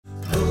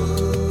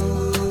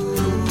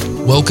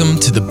Welcome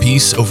to the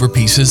Peace Over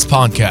Pieces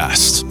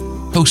podcast,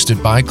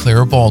 hosted by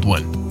Clara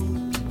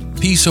Baldwin.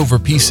 Peace Over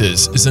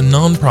Pieces is a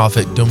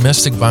nonprofit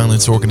domestic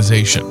violence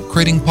organization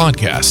creating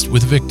podcasts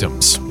with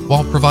victims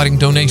while providing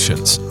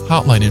donations,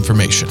 hotline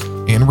information,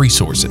 and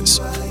resources.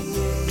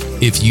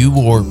 If you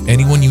or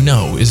anyone you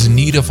know is in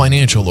need of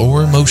financial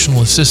or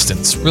emotional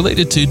assistance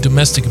related to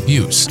domestic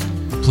abuse,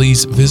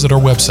 please visit our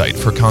website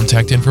for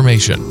contact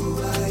information.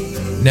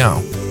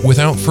 Now,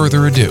 without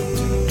further ado,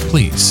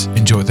 please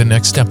enjoy the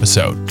next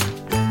episode.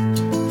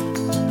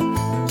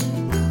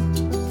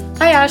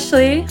 Hi,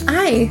 Ashley.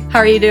 Hi. How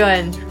are you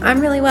doing? I'm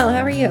really well.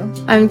 How are you?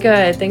 I'm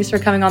good. Thanks for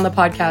coming on the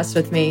podcast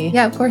with me.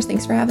 Yeah, of course.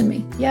 Thanks for having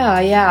me.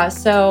 Yeah.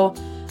 So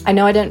I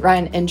know I didn't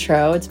write an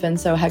intro. It's been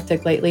so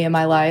hectic lately in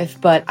my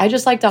life, but I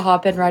just like to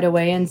hop in right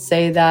away and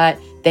say that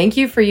thank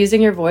you for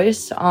using your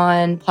voice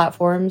on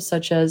platforms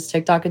such as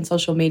TikTok and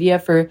social media.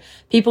 For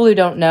people who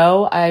don't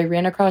know, I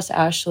ran across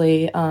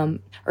Ashley,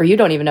 or you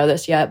don't even know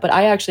this yet, but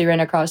I actually ran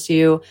across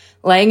you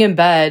laying in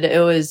bed. It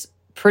was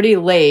pretty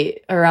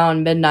late,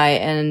 around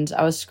midnight, and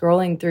I was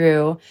scrolling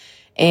through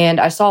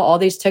and I saw all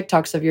these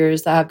TikToks of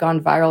yours that have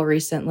gone viral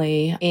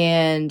recently.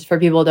 And for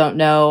people who don't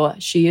know,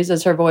 she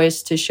uses her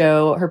voice to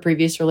show her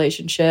previous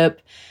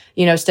relationship,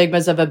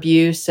 stigmas of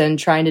abuse and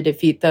trying to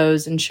defeat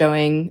those, and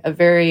showing a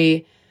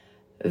very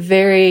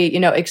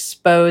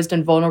exposed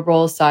and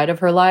vulnerable side of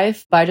her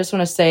life. But I just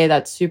want to say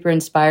that's super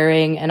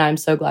inspiring, and I'm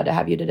so glad to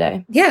have you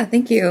today. Yeah,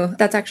 thank you.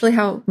 That's actually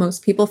how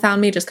most people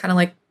found me, just kind of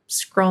like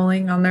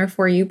scrolling on their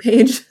For You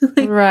page.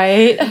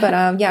 Right. But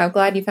I'm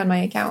glad you found my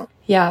account.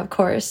 Yeah, of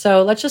course.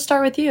 So let's just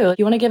start with you.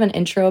 You want to give an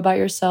intro about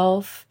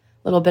yourself,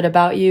 a little bit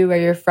about you, where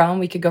you're from?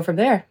 We could go from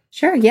there.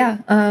 Sure, yeah.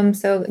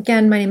 So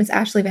again, my name is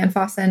Ashley Van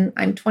Fossen.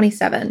 I'm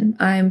 27.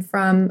 I'm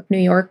from New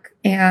York.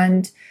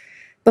 And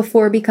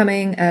before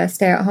becoming a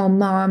stay-at-home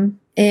mom,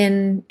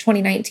 in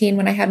 2019,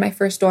 when I had my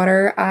first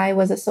daughter, I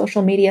was a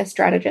social media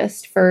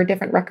strategist for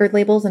different record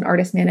labels and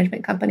artist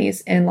management companies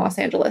in Los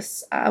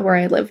Angeles, where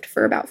I lived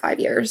for about 5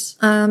 years.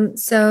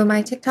 So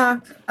my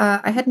TikTok,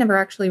 I had never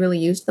actually really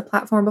used the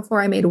platform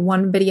before. I made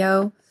one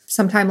video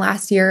sometime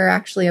last year,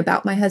 actually,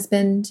 about my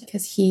husband,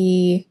 because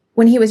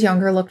when he was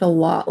younger, looked a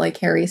lot like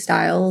Harry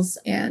Styles,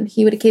 and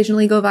he would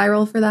occasionally go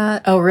viral for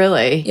that. Oh,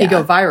 really? Yeah. He'd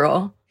go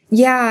viral?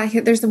 Yeah,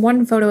 there's the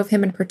one photo of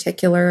him in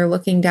particular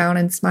looking down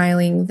and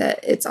smiling that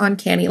it's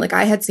uncanny. Like,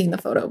 I had seen the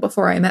photo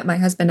before I met my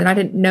husband, and I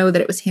didn't know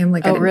that it was him.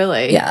 Oh,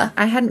 really? Yeah.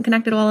 I hadn't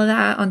connected all of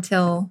that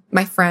until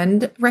my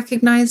friend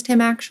recognized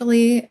him,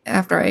 actually,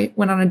 after I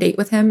went on a date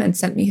with him and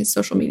sent me his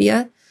social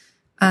media.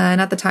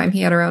 And at the time,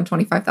 he had around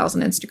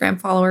 25,000 Instagram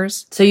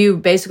followers. So you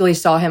basically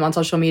saw him on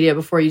social media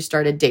before you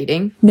started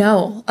dating?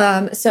 No.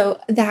 So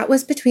that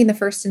was between the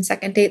first and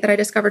second date that I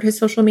discovered his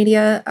social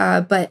media.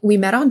 But we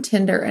met on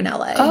Tinder in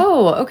LA.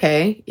 Oh,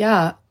 okay.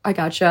 Yeah, I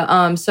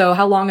gotcha. So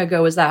how long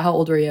ago was that? How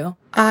old were you?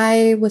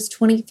 I was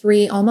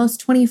 23, almost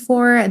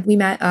 24. And we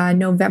met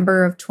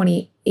November of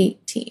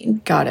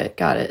 2018. Got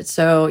it.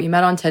 So you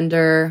met on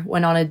Tinder,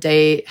 went on a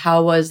date.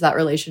 How was that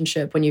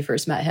relationship when you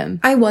first met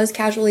him? I was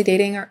casually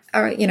dating, at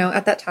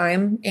that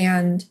time.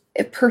 And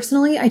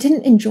personally, I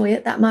didn't enjoy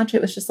it that much.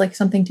 It was just like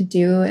something to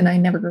do. And I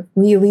never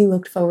really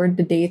looked forward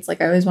to dates.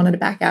 Like, I always wanted to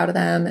back out of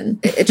them.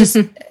 And it just,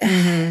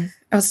 I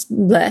was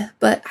bleh.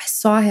 But I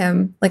saw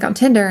him like on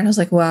Tinder and I was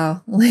like,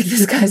 wow, like,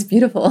 this guy's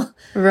beautiful.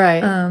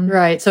 Right.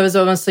 Right. So it was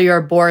almost so you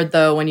were bored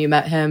though when you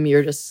met him.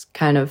 You're just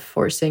kind of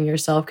forcing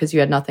yourself because you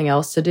had nothing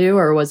else to do,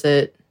 or was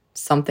it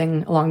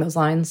something along those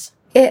lines?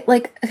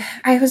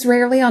 I was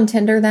rarely on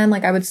Tinder then.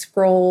 Like, I would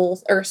scroll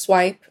or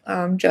swipe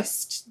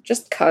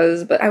just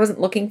cause, but I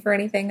wasn't looking for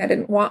anything. I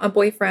didn't want a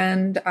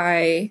boyfriend.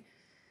 I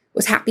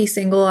was happy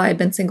single. I had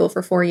been single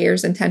for 4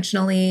 years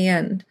intentionally.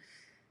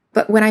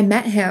 But when I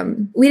met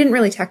him, we didn't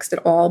really text at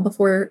all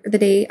before the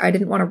date. I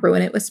didn't want to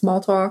ruin it with small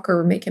talk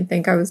or make him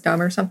think I was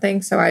dumb or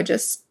something. So I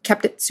just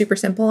kept it super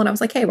simple. And I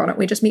was like, hey, why don't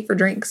we just meet for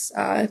drinks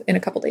in a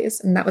couple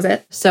days? And that was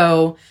it.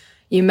 So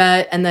you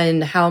met, and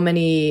then how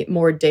many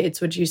more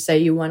dates would you say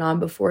you went on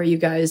before you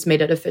guys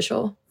made it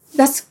official?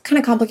 That's kind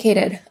of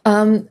complicated.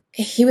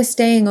 He was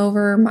staying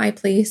over my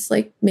place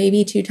like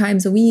maybe 2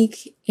 times a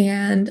week.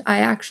 And I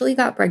actually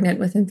got pregnant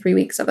within 3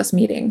 weeks of us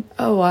meeting.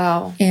 Oh,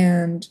 wow.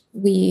 And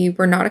we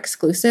were not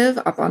exclusive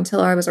up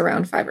until I was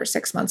around 5 or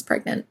 6 months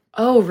pregnant.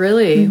 Oh,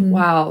 really? Mm-hmm.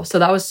 Wow. So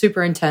that was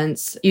super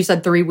intense. You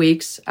said 3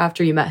 weeks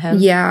after you met him?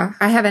 Yeah.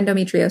 I have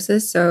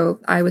endometriosis.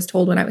 So I was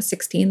told when I was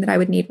 16 that I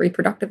would need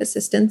reproductive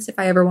assistance if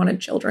I ever wanted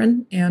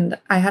children. And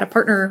I had a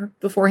partner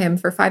before him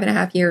for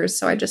 5.5 years.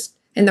 So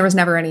and there was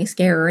never any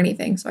scare or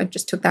anything. So I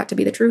just took that to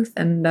be the truth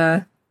and,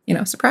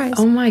 surprise.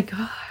 Oh my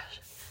gosh.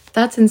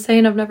 That's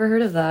insane. I've never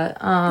heard of that.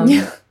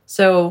 Yeah.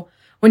 So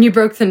when you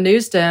broke the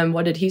news to him,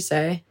 what did he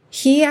say?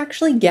 He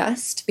actually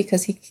guessed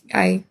because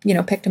I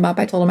picked him up.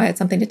 I told him I had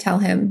something to tell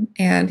him,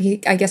 and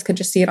he, I guess, could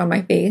just see it on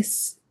my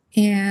face.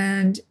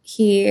 And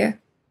he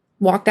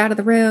walked out of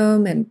the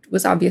room and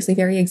was obviously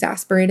very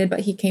exasperated,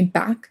 but he came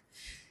back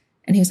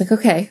and he was like,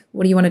 okay,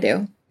 what do you want to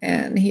do?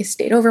 And he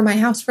stayed over my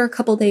house for a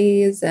couple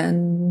days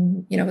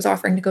and, was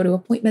offering to go to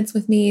appointments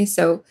with me.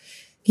 So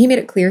he made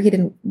it clear he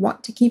didn't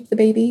want to keep the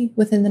baby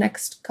within the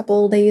next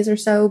couple days or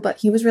so, but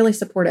he was really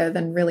supportive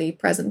and really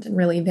present and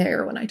really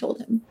there when I told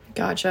him.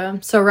 Gotcha.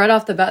 So right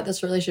off the bat,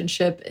 this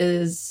relationship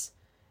is,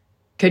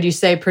 could you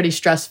say, pretty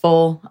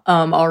stressful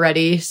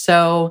already.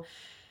 So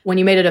when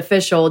you made it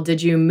official,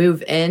 did you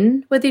move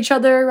in with each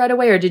other right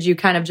away, or did you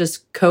kind of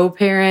just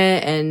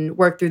co-parent and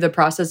work through the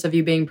process of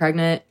you being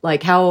pregnant?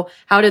 Like how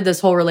did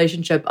this whole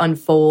relationship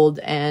unfold,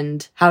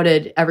 and how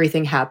did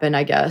everything happen,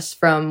 I guess,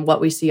 from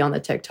what we see on the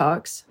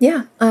TikToks?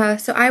 Yeah.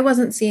 So I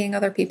wasn't seeing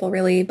other people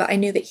really, but I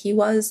knew that he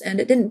was, and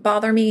it didn't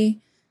bother me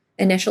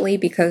initially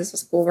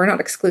because, well, we're not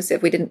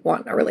exclusive. We didn't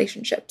want a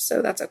relationship,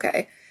 so that's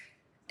okay.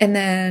 And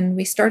then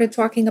we started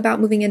talking about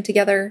moving in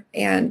together,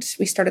 and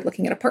we started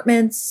looking at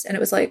apartments, and it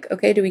was like,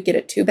 okay, do we get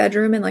a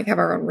 2-bedroom and like have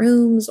our own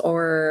rooms,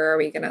 or are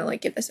we going to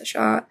like give this a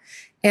shot?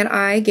 And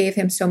I gave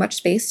him so much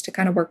space to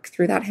kind of work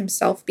through that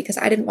himself, because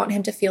I didn't want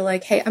him to feel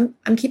like, hey,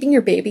 I'm keeping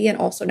your baby, and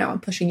also now I'm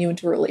pushing you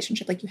into a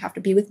relationship. Like, you have to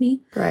be with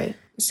me. Right.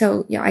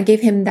 So yeah, I gave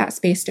him that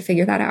space to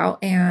figure that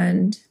out.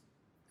 And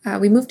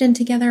we moved in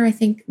together. I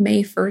think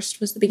May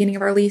 1st was the beginning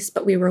of our lease,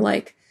 but we were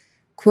like,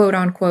 quote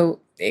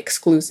unquote,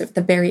 exclusive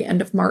the very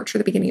end of March or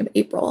the beginning of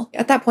April.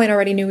 At that point, I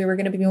already knew we were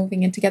going to be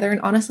moving in together.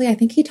 And honestly, I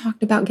think he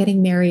talked about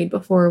getting married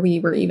before we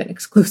were even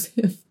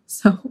exclusive.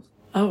 So.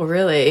 Oh,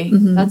 really?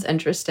 Mm-hmm. That's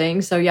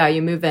interesting. So yeah,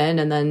 you move in,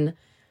 and then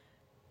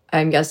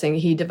I'm guessing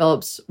he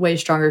develops way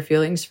stronger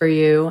feelings for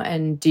you.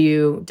 And do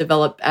you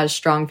develop as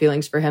strong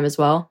feelings for him as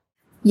well?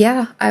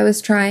 Yeah, I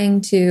was trying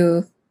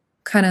to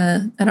kind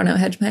of, I don't know,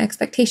 hedge my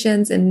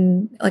expectations.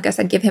 And like I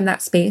said, give him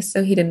that space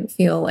so he didn't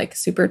feel like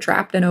super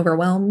trapped and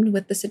overwhelmed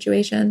with the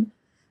situation.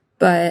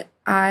 But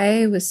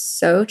I was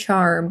so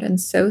charmed and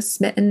so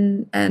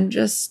smitten, and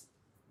just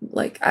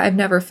like, I've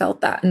never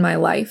felt that in my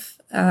life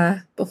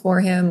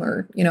before him,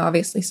 or, you know,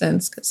 obviously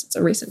since, because it's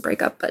a recent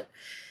breakup, but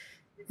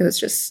it was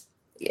just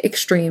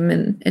extreme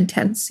and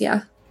intense.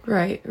 Yeah.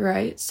 Right,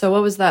 right. So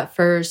what was that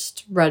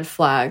first red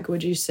flag,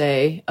 would you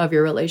say, of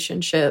your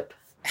relationship?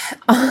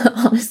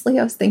 Honestly,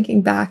 I was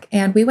thinking back,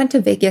 and we went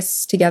to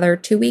Vegas together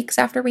 2 weeks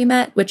after we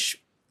met,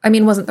 which, I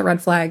mean, wasn't the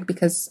red flag,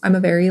 because I'm a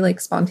very like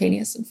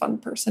spontaneous and fun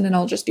person, and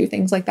I'll just do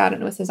things like that.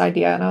 And it was his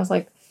idea. And I was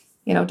like,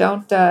 you know,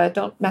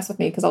 don't mess with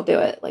me, because I'll do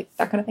it, like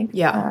that kind of thing.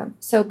 Yeah.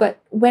 But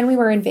when we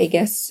were in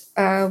Vegas,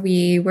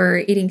 we were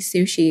eating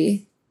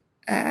sushi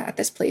at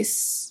this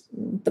place,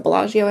 the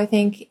Bellagio, I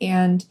think.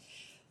 And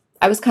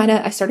I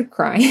started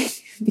crying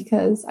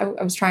because I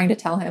was trying to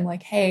tell him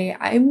like, hey,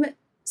 I'm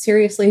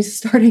seriously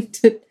starting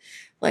to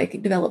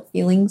like develop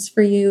feelings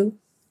for you.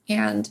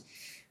 And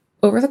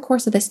over the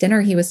course of this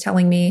dinner, he was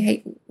telling me,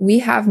 hey, we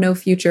have no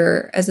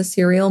future as a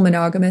serial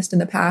monogamist in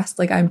the past.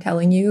 Like, I'm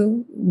telling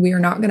you, we are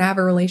not going to have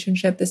a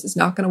relationship. This is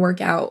not going to work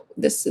out.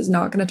 This is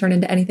not going to turn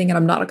into anything. And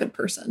I'm not a good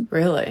person.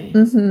 Really?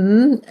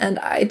 Mm-hmm. And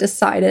I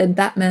decided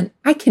that meant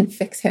I can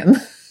fix him.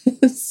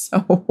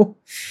 So.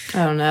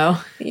 I don't know.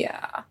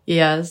 Yeah.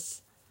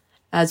 Yes.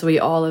 As we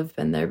all have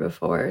been there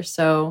before.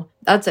 So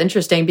that's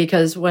interesting,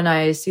 because when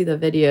I see the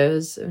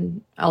videos,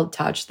 and I'll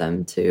attach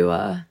them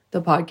to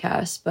the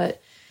podcast, but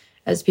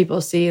as people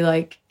see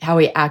like how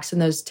he acts in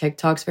those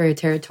TikToks, very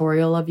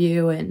territorial of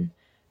you and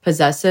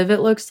possessive,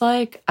 it looks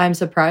like. I'm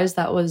surprised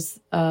that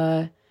was,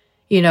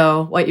 you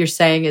know, what you're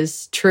saying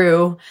is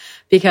true,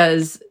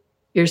 because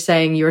you're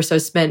saying you were so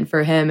smitten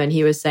for him and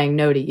he was saying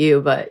no to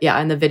you. But yeah,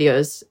 in the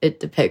videos, it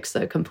depicts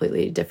a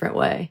completely different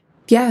way.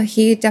 Yeah,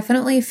 he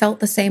definitely felt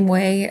the same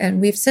way. And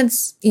we've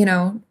since, you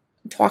know,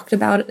 talked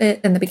about it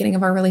in the beginning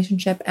of our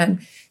relationship, and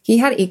he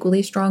had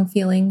equally strong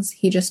feelings.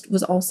 He just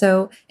was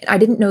also, and I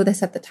didn't know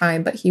this at the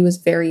time, but he was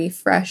very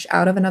fresh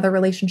out of another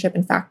relationship.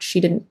 In fact,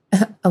 she didn't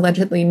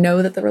allegedly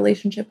know that the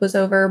relationship was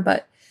over,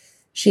 but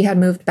she had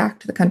moved back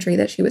to the country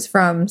that she was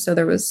from. So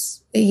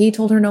he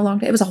told her no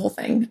longer, it was a whole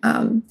thing.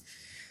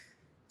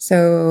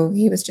 So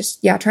he was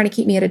just, trying to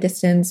keep me at a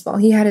distance while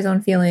he had his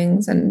own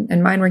feelings,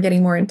 and mine were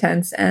getting more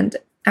intense. And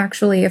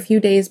actually, a few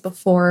days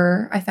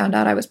before I found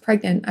out I was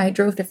pregnant, I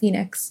drove to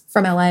Phoenix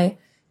from LA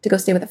to go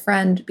stay with a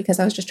friend, because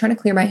I was just trying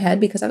to clear my head,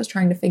 because I was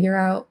trying to figure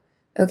out,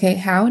 okay,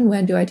 how and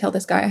when do I tell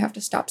this guy I have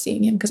to stop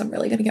seeing him, because I'm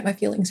really going to get my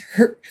feelings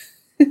hurt.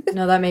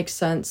 No, that makes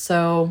sense.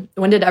 So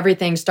when did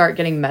everything start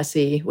getting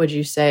messy, would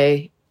you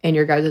say, in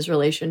your guys'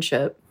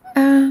 relationship?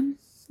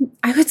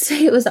 I would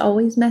say it was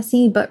always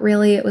messy, but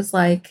really it was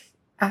like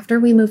after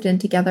we moved in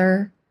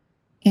together,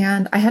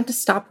 and I had to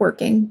stop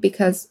working,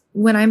 because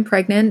when I'm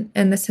pregnant,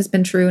 and this has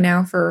been true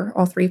now for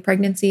all 3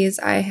 pregnancies,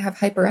 I have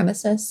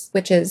hyperemesis,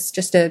 which is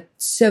just a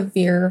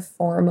severe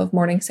form of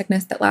morning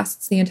sickness that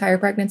lasts the entire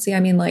pregnancy. I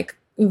mean, like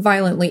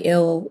violently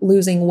ill,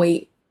 losing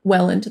weight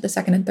well into the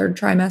 2nd and 3rd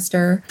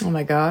trimester. Oh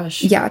my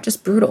gosh. Yeah,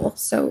 just brutal.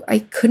 So I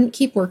couldn't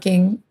keep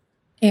working,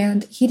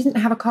 and he didn't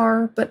have a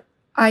car, but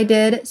I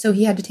did. So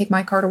he had to take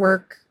my car to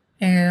work,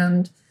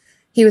 and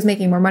he was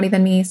making more money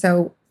than me.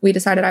 So we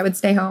decided I would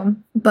stay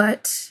home.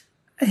 But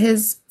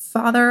his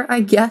father, I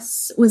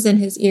guess, was in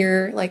his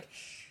ear. Like,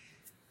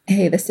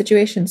 hey, this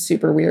situation's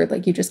super weird.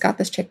 Like, you just got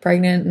this chick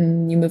pregnant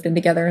and you moved in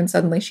together and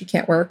suddenly she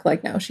can't work.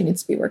 Like, no, she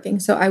needs to be working.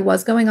 So I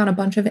was going on a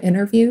bunch of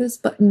interviews,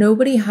 but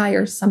nobody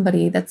hires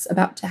somebody that's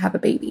about to have a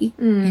baby.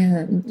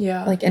 And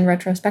like, in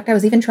retrospect, I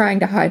was even trying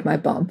to hide my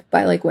bump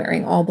by like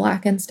wearing all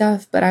black and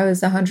stuff, but I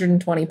was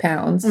 120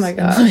 pounds. Oh my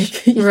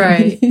gosh. Like,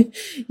 right.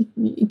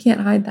 You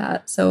can't hide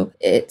that. So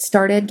it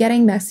started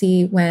getting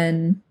messy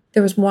when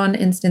there was one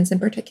instance in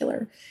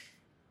particular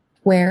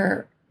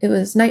where it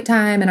was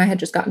nighttime and I had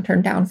just gotten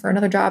turned down for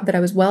another job that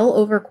I was well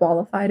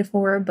overqualified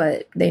for,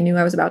 but they knew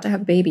I was about to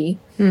have a baby.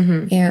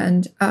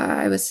 And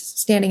I was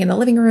standing in the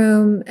living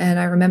room and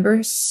I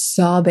remember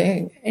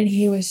sobbing, and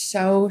he was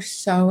so,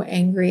 so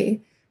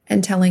angry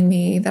and telling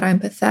me that I'm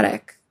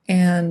pathetic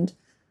and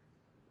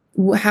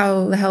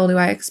how the hell do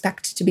I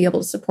expect to be able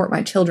to support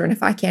my children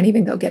if I can't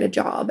even go get a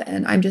job,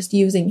 and I'm just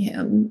using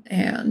him,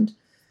 and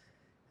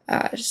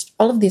just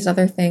all of these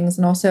other things.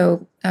 And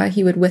also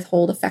he would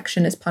withhold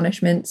affection as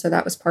punishment. So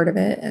that was part of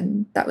it.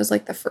 And that was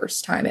like the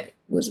first time it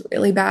was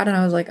really bad. And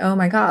I was like, oh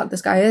my God,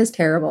 this guy is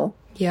terrible.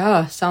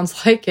 Yeah,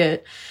 sounds like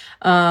it.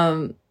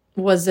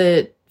 Was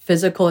it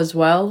physical as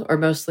well, or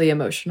mostly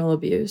emotional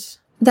abuse?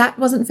 That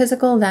wasn't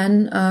physical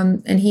then.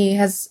 And he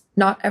has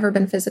not ever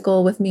been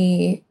physical with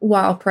me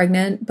while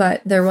pregnant,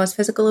 but there was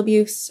physical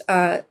abuse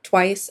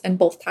twice. And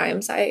both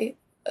times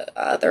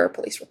there are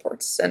police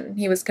reports, and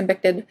he was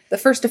convicted the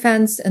first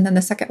offense, and then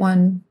the second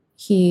one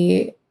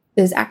he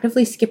is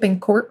actively skipping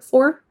court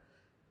for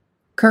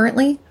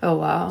currently. Oh,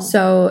 wow.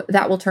 So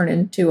that will turn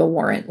into a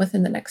warrant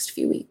within the next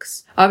few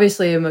weeks.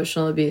 Obviously,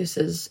 emotional abuse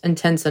is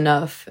intense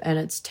enough, and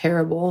it's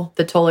terrible,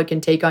 the toll it can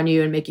take on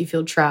you and make you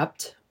feel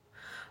trapped.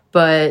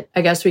 But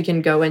I guess we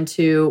can go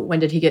into when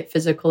did he get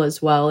physical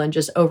as well, and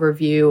just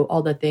overview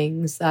all the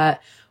things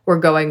that were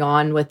going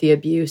on with the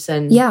abuse.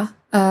 And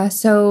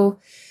so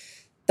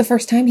the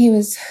first time he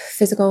was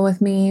physical with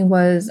me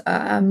was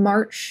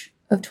March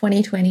of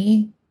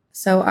 2020.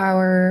 So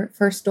our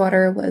first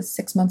daughter was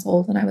 6 months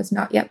old and I was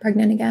not yet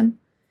pregnant again.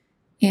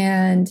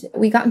 And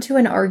we got into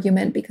an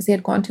argument because he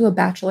had gone to a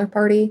bachelor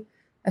party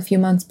a few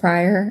months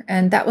prior.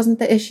 And that wasn't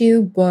the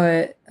issue,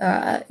 but,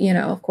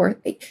 of course,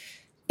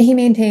 he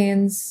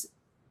maintains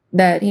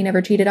that he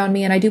never cheated on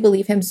me. And I do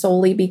believe him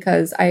solely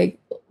because I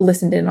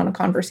listened in on a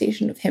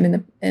conversation of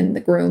him in the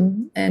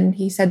groom, and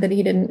he said that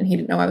he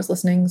didn't know I was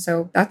listening.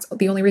 So that's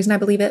the only reason I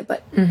believe it.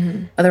 But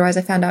otherwise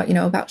I found out,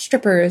 about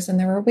strippers, and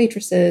there were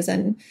waitresses,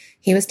 and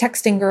he was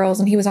texting girls,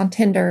 and he was on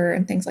Tinder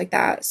and things like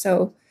that.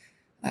 So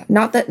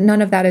not that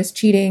none of that is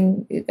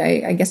cheating.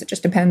 I guess it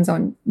just depends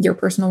on your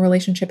personal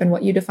relationship and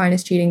what you define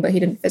as cheating, but he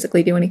didn't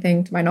physically do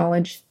anything to my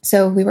knowledge.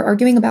 So we were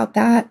arguing about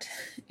that,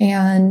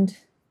 and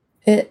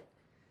it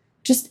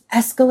just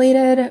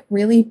escalated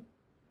really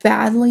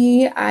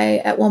badly.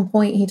 At one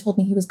point, he told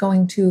me he was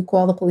going to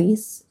call the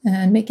police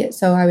and make it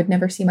so I would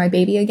never see my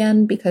baby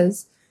again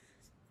because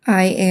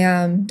I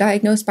am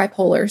diagnosed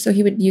bipolar. So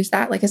he would use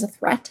that like as a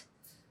threat.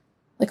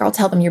 Like, I'll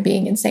tell them you're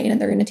being insane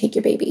and they're going to take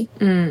your baby.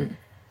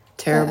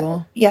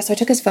 Terrible. So I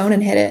took his phone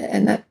and hid it,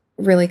 and that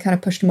really kind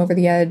of pushed him over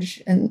the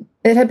edge. And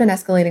it had been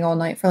escalating all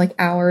night for like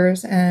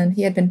hours, and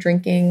he had been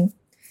drinking,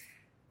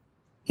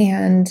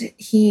 and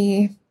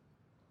he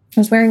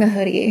was wearing a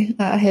hoodie,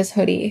 his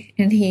hoodie,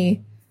 and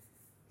he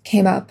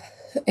came up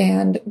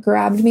and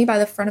grabbed me by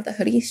the front of the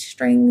hoodie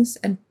strings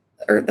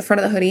or the front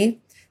of the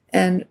hoodie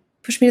and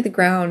pushed me to the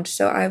ground.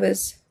 So I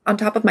was on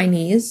top of my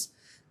knees,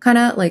 kind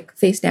of like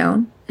face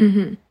down.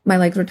 My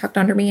legs were tucked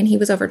under me, and he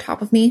was over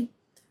top of me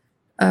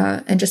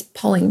and just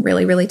pulling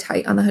really, really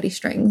tight on the hoodie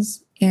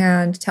strings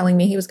and telling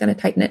me he was going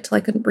to tighten it till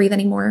I couldn't breathe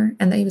anymore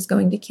and that he was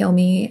going to kill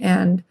me.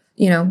 And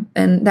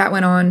and that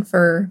went on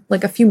for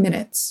like a few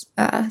minutes.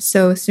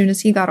 So as soon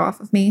as he got off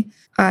of me,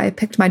 I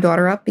picked my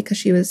daughter up because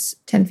she was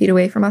 10 feet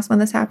away from us when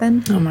this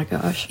happened. Oh my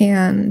gosh.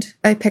 And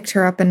I picked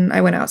her up and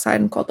I went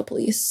outside and called the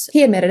police.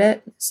 He admitted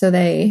it. So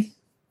they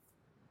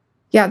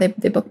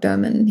booked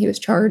him, and he was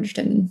charged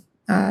and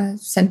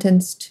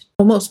sentenced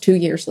almost 2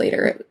 years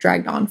later. It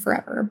dragged on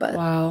forever, but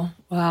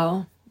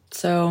Wow.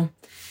 So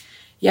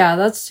yeah,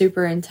 that's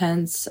super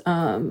intense.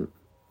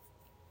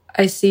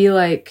 I see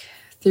like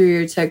through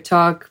your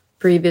TikTok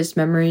previous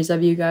memories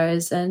of you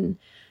guys, and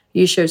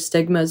you show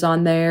stigmas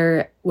on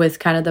there with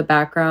kind of the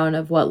background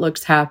of what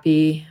looks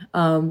happy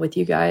with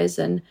you guys.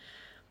 And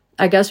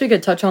I guess we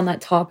could touch on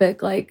that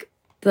topic, like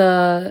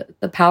the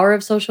power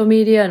of social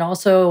media, and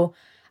also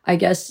I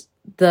guess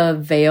the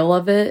veil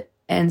of it.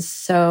 And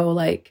so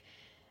like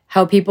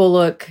how people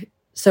look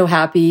so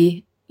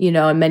happy,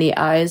 in many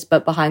eyes,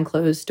 but behind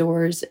closed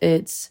doors,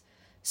 it's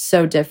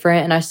so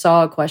different. And I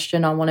saw a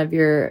question on one of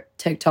your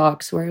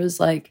TikToks where it was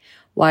like,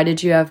 why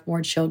did you have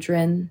more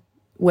children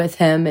with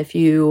him if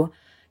you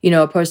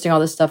are posting all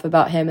this stuff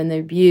about him and the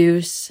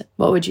abuse?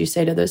 What would you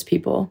say to those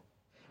people?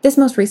 This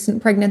most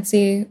recent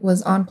pregnancy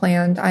was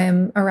unplanned. I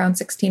am around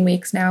 16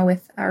 weeks now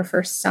with our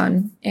first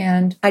son,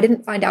 and I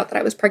didn't find out that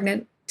I was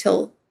pregnant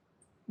till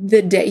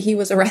the day he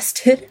was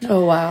arrested.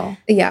 Oh, wow.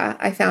 Yeah,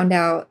 I found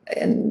out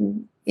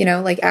in,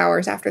 like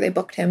hours after they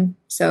booked him.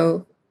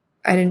 So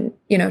I didn't,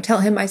 tell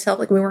him myself,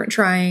 like we weren't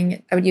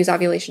trying. I would use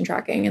ovulation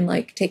tracking and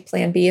like take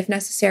plan B if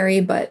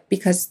necessary. But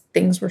because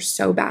things were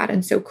so bad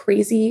and so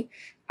crazy,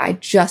 I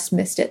just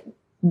missed it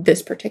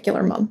this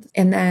particular month.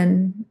 And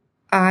then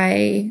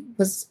I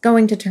was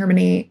going to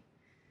terminate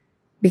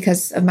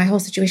because of my whole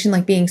situation,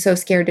 like being so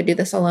scared to do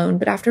this alone.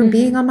 But after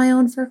being on my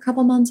own for a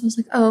couple months, I was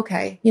like, oh,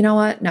 okay, you know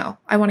what? No,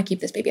 I want to keep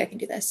this baby. I can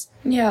do this.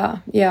 Yeah.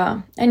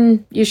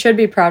 And you should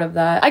be proud of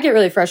that. I get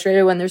really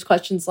frustrated when there's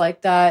questions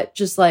like that,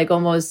 just like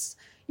almost,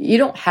 you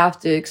don't have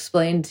to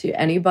explain to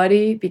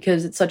anybody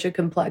because it's such a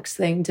complex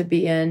thing to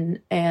be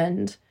in.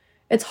 And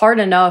it's hard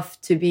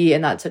enough to be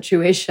in that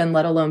situation,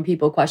 let alone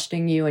people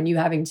questioning you and you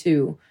having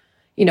to,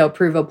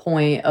 prove a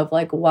point of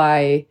like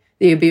why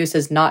the abuse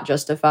is not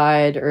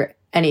justified or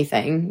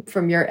anything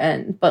from your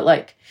end. But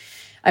like,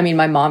 I mean,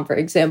 my mom, for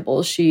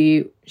example,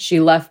 she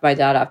left my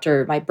dad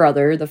after my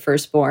brother, the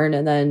firstborn,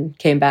 and then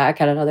came back,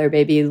 had another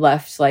baby,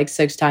 left like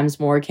 6 times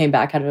more, came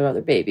back, had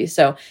another baby.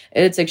 So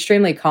it's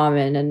extremely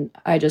common. And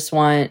I just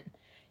want,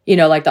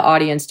 like the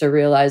audience to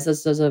realize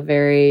this is a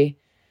very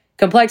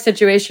complex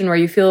situation where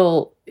you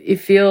feel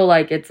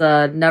like it's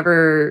a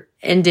never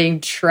ending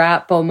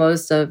trap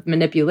almost of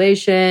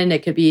manipulation.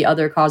 It could be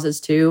other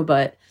causes too,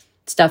 but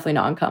it's definitely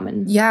not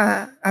uncommon.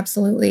 Yeah,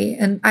 absolutely.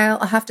 And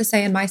I'll have to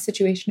say in my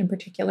situation in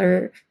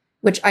particular,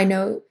 which I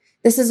know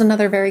this is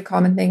another very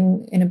common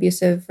thing in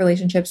abusive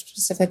relationships,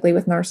 specifically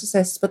with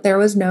narcissists, but there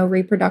was no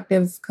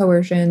reproductive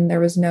coercion. There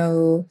was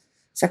no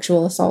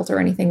sexual assault or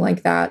anything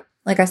like that.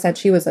 Like I said,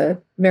 she was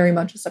very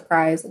much a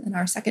surprise. And then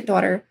our second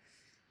daughter,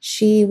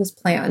 she was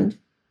planned.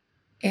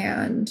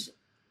 And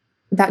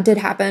that did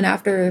happen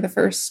after the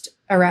first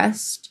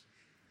arrest.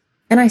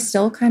 And I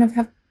still kind of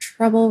have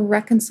trouble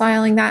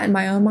reconciling that in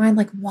my own mind.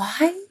 Like,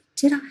 why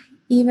did I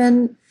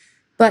even?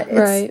 But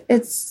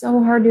it's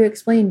so hard to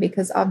explain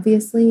because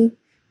obviously,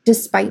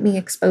 despite me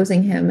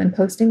exposing him and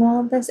posting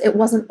all of this, it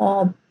wasn't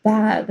all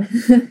bad,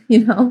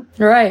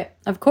 Right.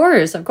 Of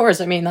course.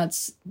 I mean,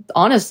 that's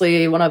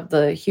honestly one of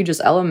the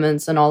hugest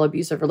elements in all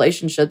abusive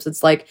relationships.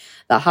 It's like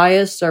the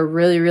highest are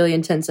really, really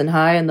intense and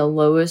high, and the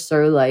lowest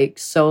are like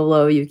so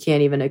low you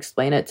can't even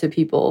explain it to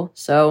people.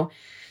 So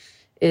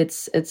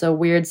it's a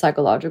weird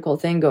psychological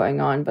thing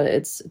going on, but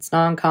it's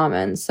not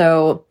uncommon.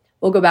 So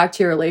we'll go back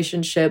to your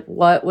relationship.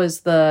 What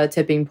was the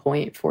tipping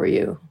point for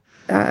you?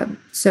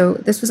 So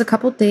this was a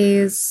couple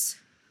days,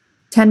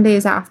 10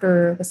 days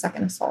after the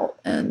second assault.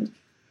 And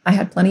I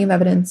had plenty of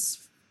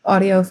evidence,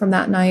 audio from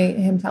that night,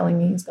 him telling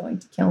me he's going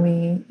to kill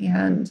me,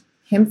 and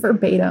him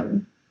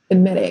verbatim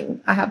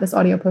admitting, I have this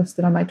audio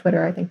posted on my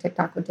Twitter. I think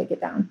TikTok would take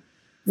it down.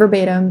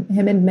 Verbatim,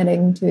 him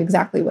admitting to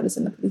exactly what is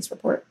in the police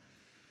report.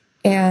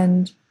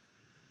 And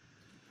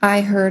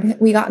I heard,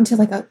 we got into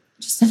like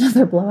just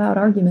another blowout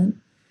argument.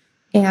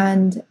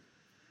 And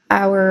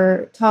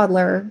our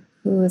toddler,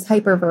 who is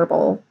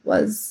hyperverbal,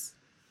 was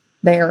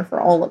there for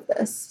all of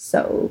this.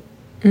 So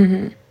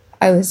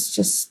I was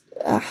just,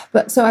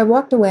 so I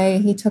walked away.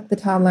 He took the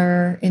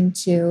toddler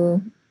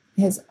into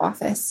his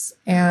office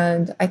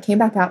and I came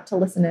back out to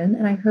listen in,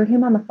 and I heard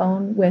him on the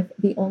phone with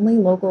the only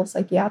local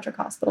psychiatric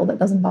hospital that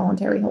does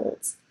involuntary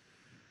holds.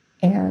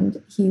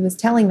 And he was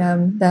telling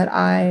them that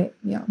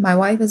my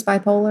wife is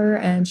bipolar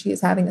and she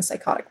is having a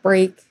psychotic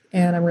break.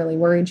 And I'm really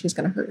worried she's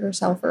going to hurt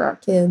herself or our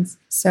kids.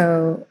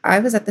 So I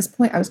was at this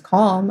point, I was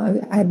calm.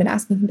 I had been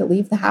asking him to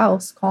leave the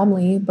house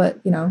calmly, but,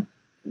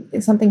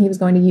 it's something he was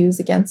going to use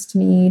against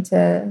me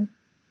to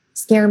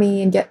scare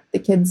me and get the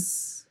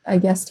kids, I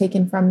guess,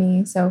 taken from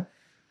me. So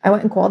I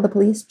went and called the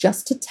police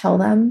just to tell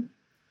them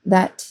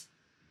that,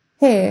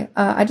 hey,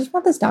 I just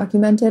want this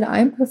documented.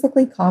 I'm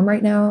perfectly calm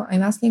right now.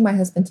 I'm asking my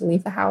husband to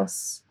leave the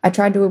house. I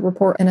tried to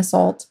report an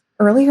assault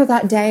earlier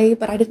that day,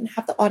 but I didn't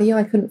have the audio.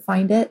 I couldn't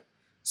find it.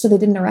 So they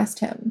didn't arrest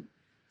him.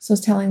 So I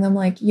was telling them,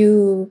 like,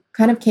 you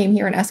kind of came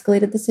here and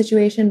escalated the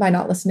situation by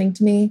not listening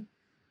to me.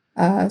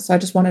 So I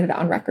just wanted it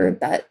on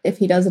record that if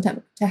he does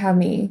attempt to have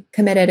me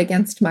committed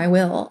against my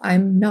will,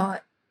 I'm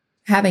not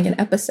having an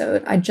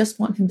episode. I just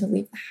want him to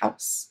leave the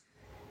house.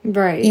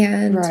 Right.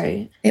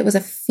 And it was a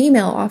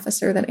female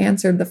officer that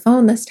answered the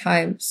phone this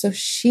time. So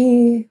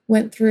she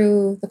went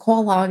through the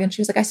call log and she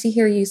was like, I see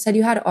here you said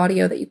you had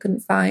audio that you couldn't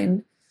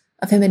find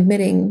of him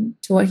admitting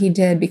to what he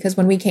did, because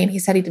when we came, he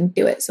said he didn't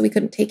do it, so we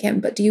couldn't take him.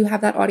 But do you have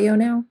that audio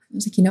now? I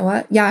was like, you know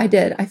what? Yeah, I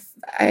did.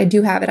 I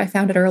do have it. I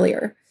found it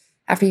earlier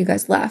after you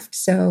guys left.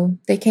 So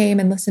they came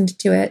and listened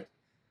to it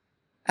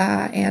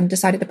and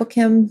decided to book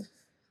him.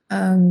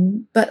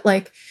 But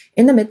like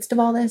in the midst of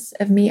all this,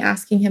 of me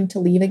asking him to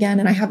leave again,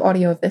 and I have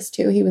audio of this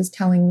too, he was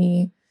telling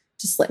me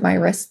to slit my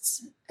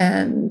wrists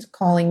and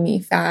calling me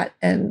fat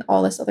and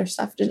all this other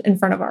stuff just in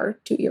front of our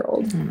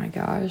 2-year-old. Oh my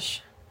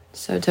gosh.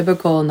 So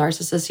typical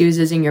narcissist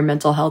using your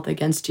mental health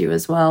against you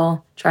as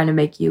well, trying to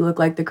make you look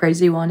like the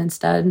crazy one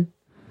instead.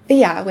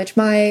 Yeah, which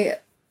my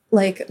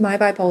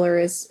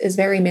bipolar is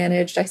very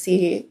managed. I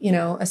see,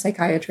 a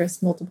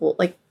psychiatrist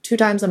 2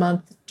 times a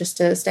month just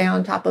to stay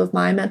on top of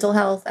my mental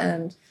health.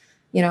 And,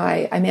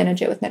 I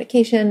manage it with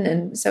medication.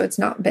 And so it's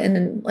not been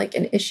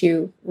an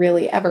issue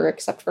really ever,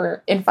 except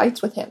for in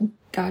fights with him.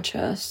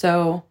 Gotcha.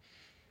 So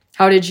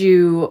how did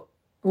you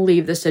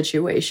leave the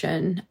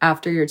situation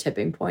after your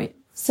tipping point?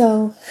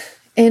 So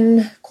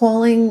in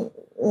calling,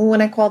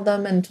 when I called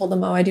them and told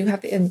them, oh, I do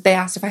have the, and they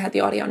asked if I had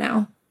the audio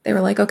now. They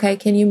were like, okay,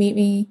 can you meet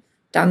me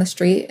down the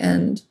street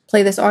and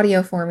play this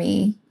audio for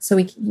me so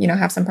we,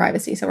 have some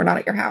privacy so we're not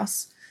at your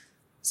house.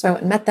 So I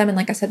went and met them. And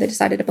like I said, they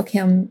decided to book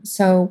him.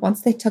 So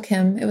once they took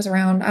him, it was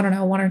around,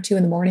 1 or 2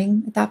 in the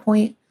morning at that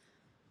point.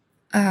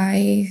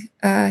 I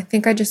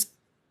think I just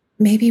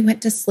maybe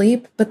went to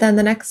sleep. But then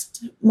the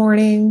next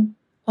morning,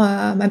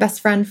 my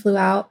best friend flew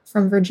out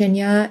from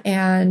Virginia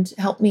and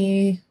helped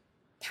me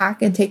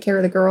pack and take care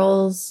of the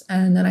girls.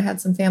 And then I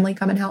had some family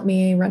come and help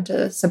me rent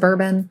a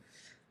Suburban.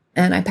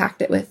 And I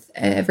packed it with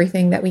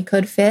everything that we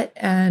could fit.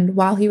 And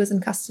while he was in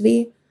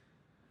custody,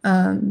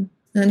 and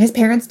his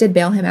parents did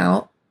bail him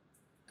out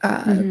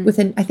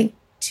within, I think,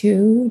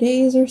 2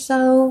 days or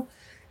so.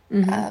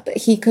 But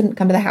he couldn't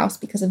come to the house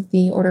because of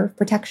the order of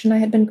protection I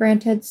had been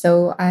granted.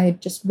 So I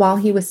just, while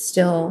he was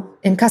still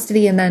in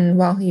custody and then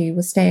while he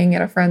was staying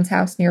at a friend's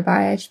house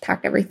nearby, I just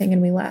packed everything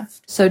and we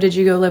left. So did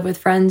you go live with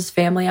friends,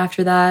 family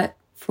after that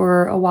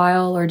for a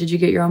while, or did you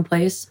get your own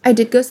place? I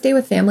did go stay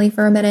with family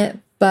for a minute.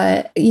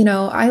 But,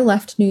 I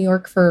left New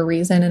York for a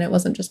reason, and it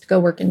wasn't just to go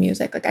work in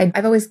music. Like,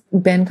 I've always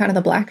been kind of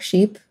the black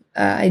sheep.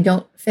 I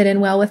don't fit in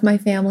well with my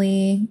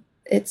family.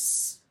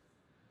 It's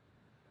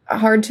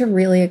hard to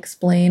really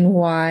explain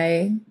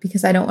why,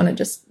 because I don't want to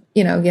just,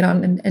 get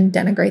on and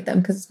denigrate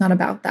them, because it's not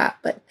about that.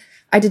 But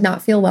I did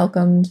not feel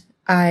welcomed.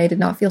 I did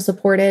not feel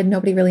supported.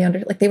 Nobody really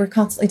they were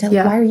constantly telling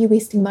me, why are you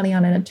wasting money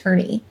on an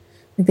attorney?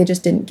 Like, they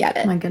just didn't get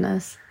it. Oh my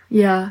goodness.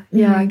 Yeah,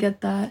 I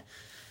get that.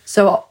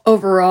 So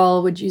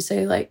overall, would you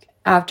say,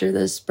 after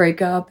this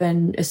breakup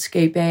and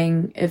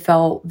escaping, it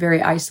felt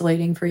very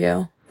isolating for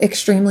you?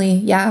 Extremely,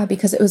 yeah,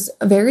 because it was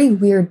a very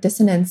weird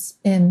dissonance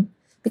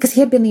because he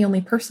had been the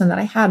only person that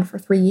I had for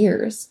 3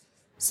 years.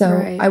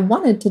 So I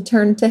wanted to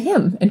turn to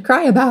him and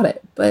cry about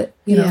it. But,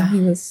 he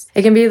was...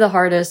 It can be the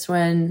hardest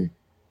when,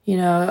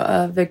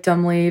 a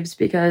victim leaves,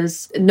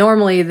 because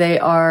normally they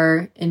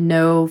are in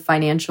no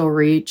financial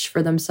reach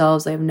for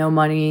themselves. They have no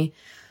money.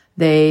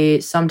 They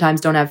sometimes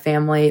don't have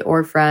family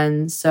or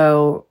friends.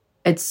 So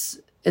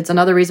it's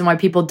another reason why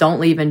people don't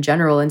leave in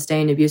general and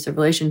stay in abusive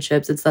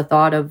relationships. It's the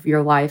thought of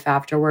your life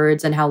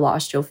afterwards and how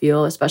lost you'll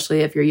feel,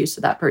 especially if you're used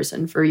to that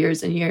person for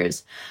years and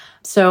years.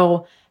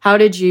 So how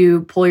did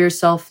you pull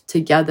yourself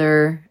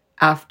together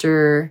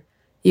after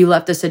you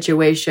left the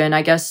situation?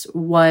 I guess,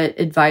 what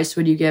advice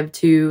would you give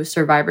to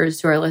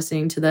survivors who are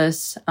listening to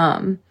this,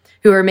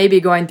 who are maybe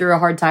going through a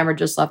hard time or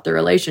just left their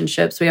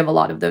relationships? We have a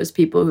lot of those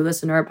people who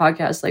listen to our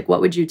podcast. What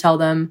would you tell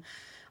them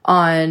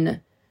on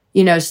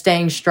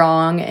staying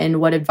strong,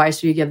 and what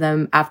advice would you give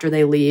them after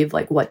they leave,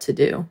 what to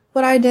do?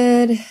 What I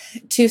did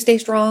to stay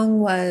strong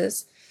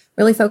was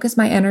really focus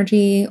my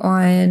energy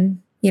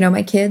on,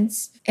 my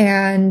kids.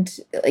 And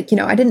I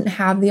didn't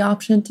have the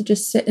option to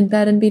just sit in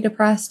bed and be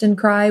depressed and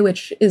cry,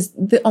 which is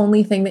the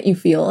only thing that you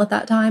feel at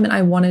that time. And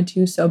I wanted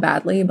to so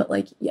badly, but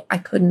I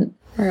couldn't.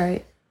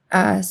 Right.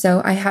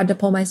 So I had to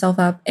pull myself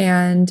up,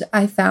 and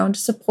I found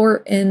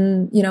support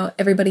in,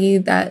 everybody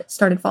that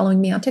started following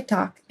me on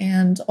TikTok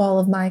and all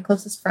of my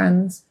closest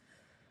friends.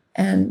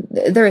 And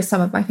there is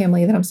some of my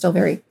family that I'm still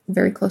very,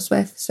 very close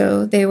with.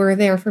 So they were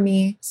there for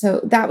me. So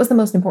that was the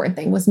most important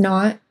thing, was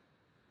not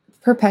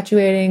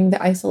perpetuating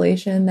the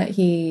isolation that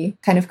he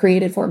kind of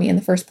created for me in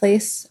the first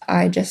place.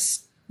 I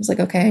just was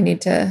like, okay, I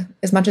need to,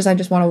 as much as I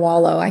just want to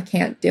wallow, I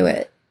can't do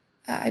it.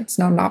 It's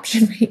not an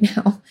option right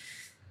now.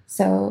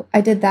 So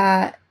I did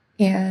that.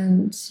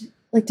 And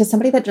to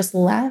somebody that just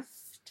left,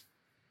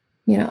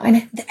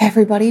 and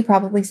everybody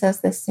probably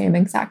says the same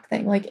exact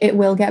thing. It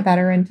will get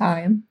better in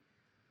time.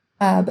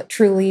 But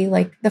truly,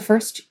 the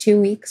first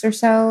 2 weeks or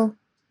so,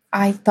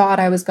 I thought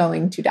I was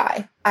going to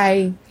die.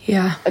 I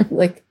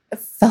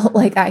felt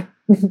like I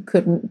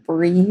couldn't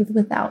breathe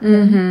without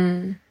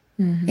him.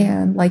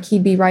 And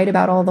he'd be right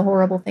about all the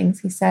horrible things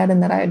he said,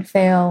 and that I'd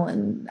fail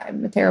and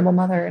I'm a terrible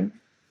mother.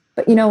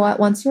 But you know what?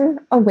 Once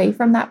you're away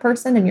from that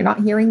person and you're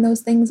not hearing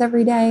those things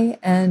every day,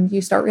 and you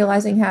start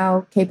realizing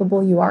how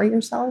capable you are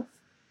yourself,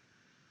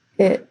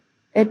 it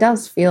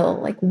does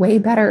feel way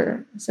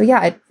better. So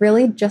yeah, it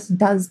really just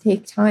does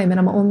take time. And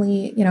I'm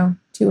only,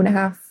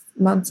 2.5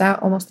 months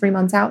out, almost 3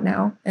 months out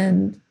now.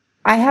 And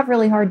I have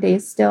really hard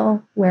days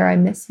still where I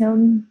miss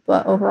him,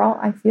 but overall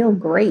I feel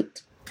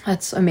great.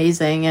 That's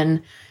amazing.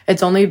 And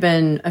it's only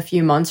been a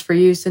few months for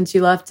you since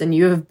you left, and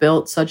you have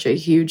built such a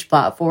huge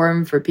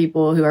platform for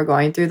people who are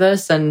going through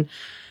this. And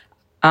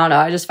I don't know,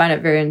 I just find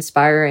it very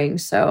inspiring.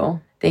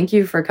 So thank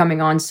you for coming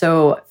on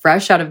so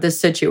fresh out of this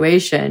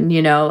situation,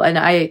 and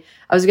I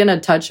was going to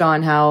touch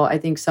on how I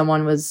think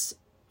someone was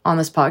on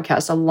this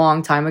podcast a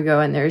long time ago,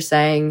 and they're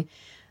saying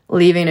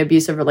leaving an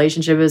abusive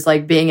relationship is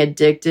like being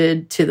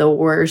addicted to the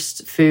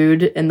worst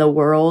food in the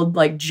world,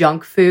 like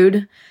junk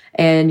food.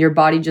 And your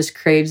body just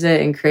craves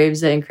it and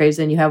craves it and craves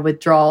it, and you have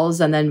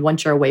withdrawals. And then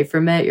once you're away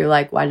from it, you're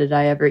like, why did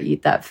I ever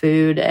eat that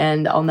food?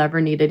 And I'll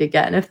never need it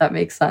again, if that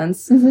makes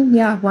sense.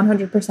 Yeah,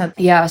 100%.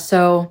 Yeah,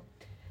 so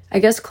I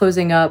guess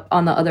closing up,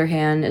 on the other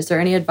hand, is there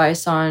any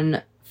advice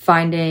on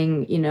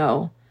finding,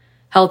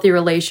 healthy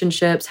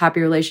relationships, happy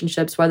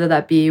relationships, whether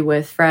that be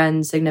with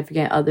friends,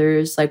 significant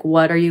others? Like,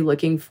 what are you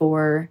looking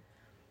for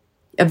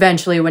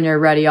eventually when you're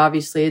ready?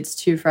 Obviously, it's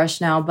too fresh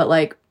now, but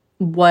like,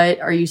 what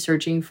are you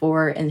searching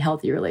for in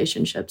healthy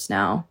relationships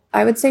now?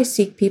 I would say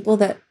seek people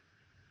that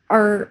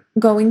are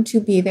going to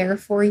be there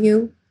for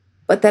you,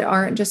 but that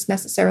aren't just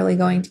necessarily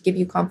going to give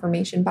you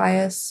confirmation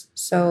bias.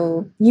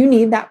 So you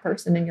need that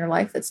person in your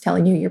life that's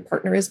telling you your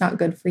partner is not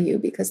good for you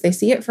because they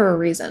see it for a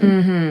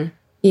reason,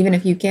 even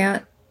if you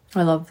can't.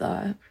 I love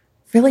that.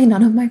 Really,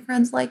 none of my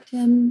friends liked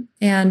him.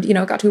 And, it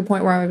got to a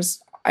point where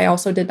I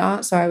also did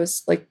not. So I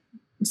was like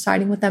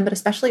siding with them, but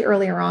especially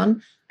earlier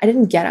on, I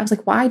didn't get it. I was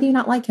like, why do you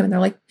not like him? And they're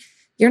like,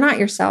 you're not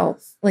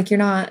yourself. Like, you're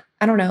not,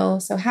 I don't know,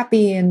 so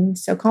happy and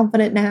so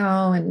confident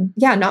now. And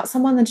yeah, not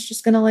someone that's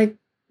just going to like,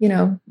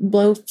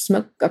 blow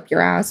smoke up your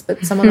ass,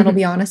 but someone that'll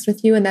be honest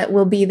with you and that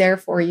will be there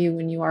for you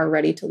when you are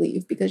ready to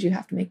leave, because you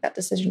have to make that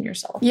decision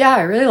yourself. Yeah,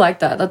 I really like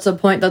that. That's a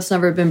point that's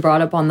never been brought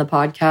up on the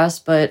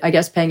podcast, but I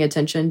guess paying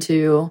attention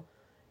to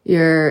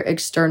your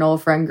external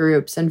friend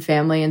groups and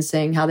family and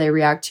seeing how they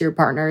react to your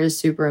partner is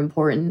super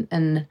important.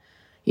 And,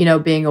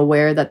 being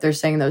aware that they're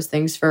saying those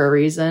things for a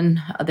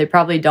reason. They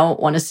probably don't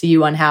want to see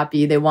you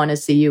unhappy. They want to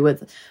see you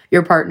with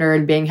your partner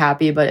and being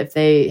happy. But if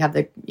they have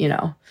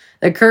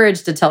the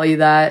courage to tell you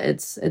that,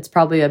 it's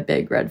probably a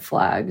big red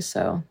flag.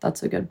 So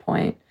that's a good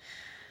point.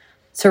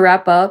 To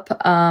wrap up,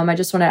 I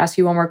just want to ask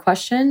you one more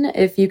question.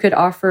 If you could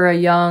offer a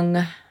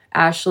young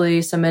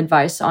Ashley some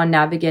advice on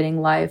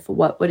navigating life,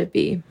 what would it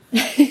be?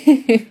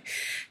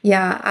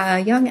 Yeah,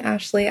 young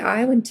Ashley,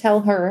 I would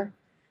tell her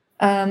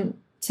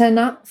to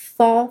not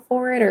fall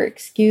for it or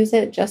excuse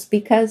it just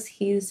because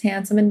he's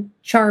handsome and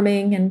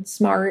charming and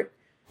smart.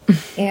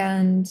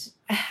 And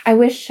I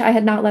wish I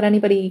had not let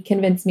anybody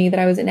convince me that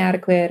I was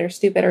inadequate or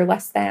stupid or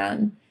less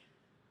than.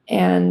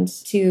 And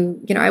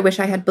I wish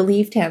I had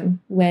believed him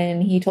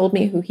when he told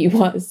me who he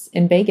was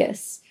in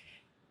Vegas.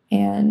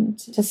 And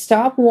to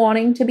stop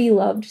wanting to be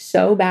loved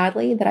so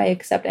badly that I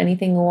accept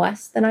anything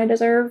less than I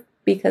deserve,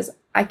 because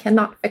I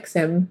cannot fix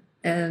him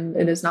and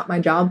it is not my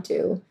job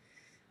to.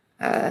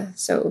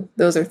 So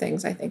those are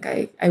things I think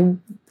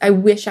I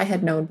wish I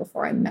had known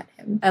before I met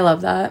him. I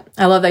love that.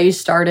 I love that you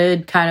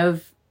started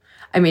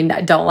I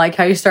don't like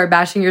how you start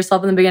bashing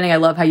yourself in the beginning. I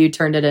love how you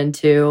turned it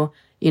into,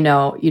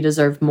 you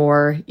deserve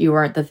more. You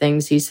weren't the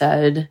things he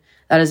said.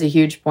 That is a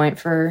huge point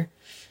for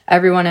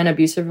everyone in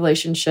abusive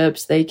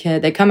relationships. They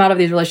come out of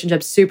these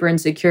relationships super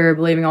insecure,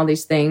 believing all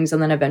these things,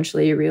 and then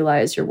eventually you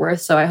realize your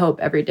worth. So I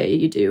hope every day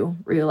you do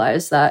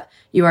realize that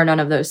you are none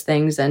of those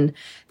things. And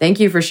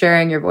thank you for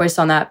sharing your voice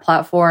on that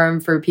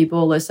platform. For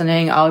people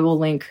listening, I will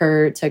link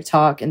her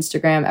TikTok,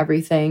 Instagram,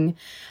 everything.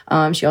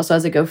 She also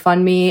has a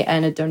GoFundMe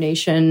and a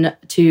donation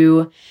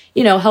to,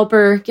 help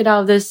her get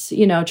out of this,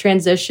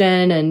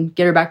 transition and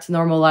get her back to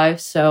normal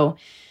life. So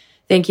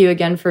thank you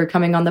again for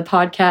coming on the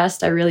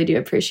podcast. I really do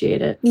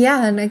appreciate it.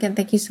 Yeah. And again,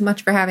 thank you so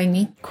much for having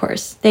me. Of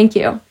course. Thank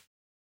you.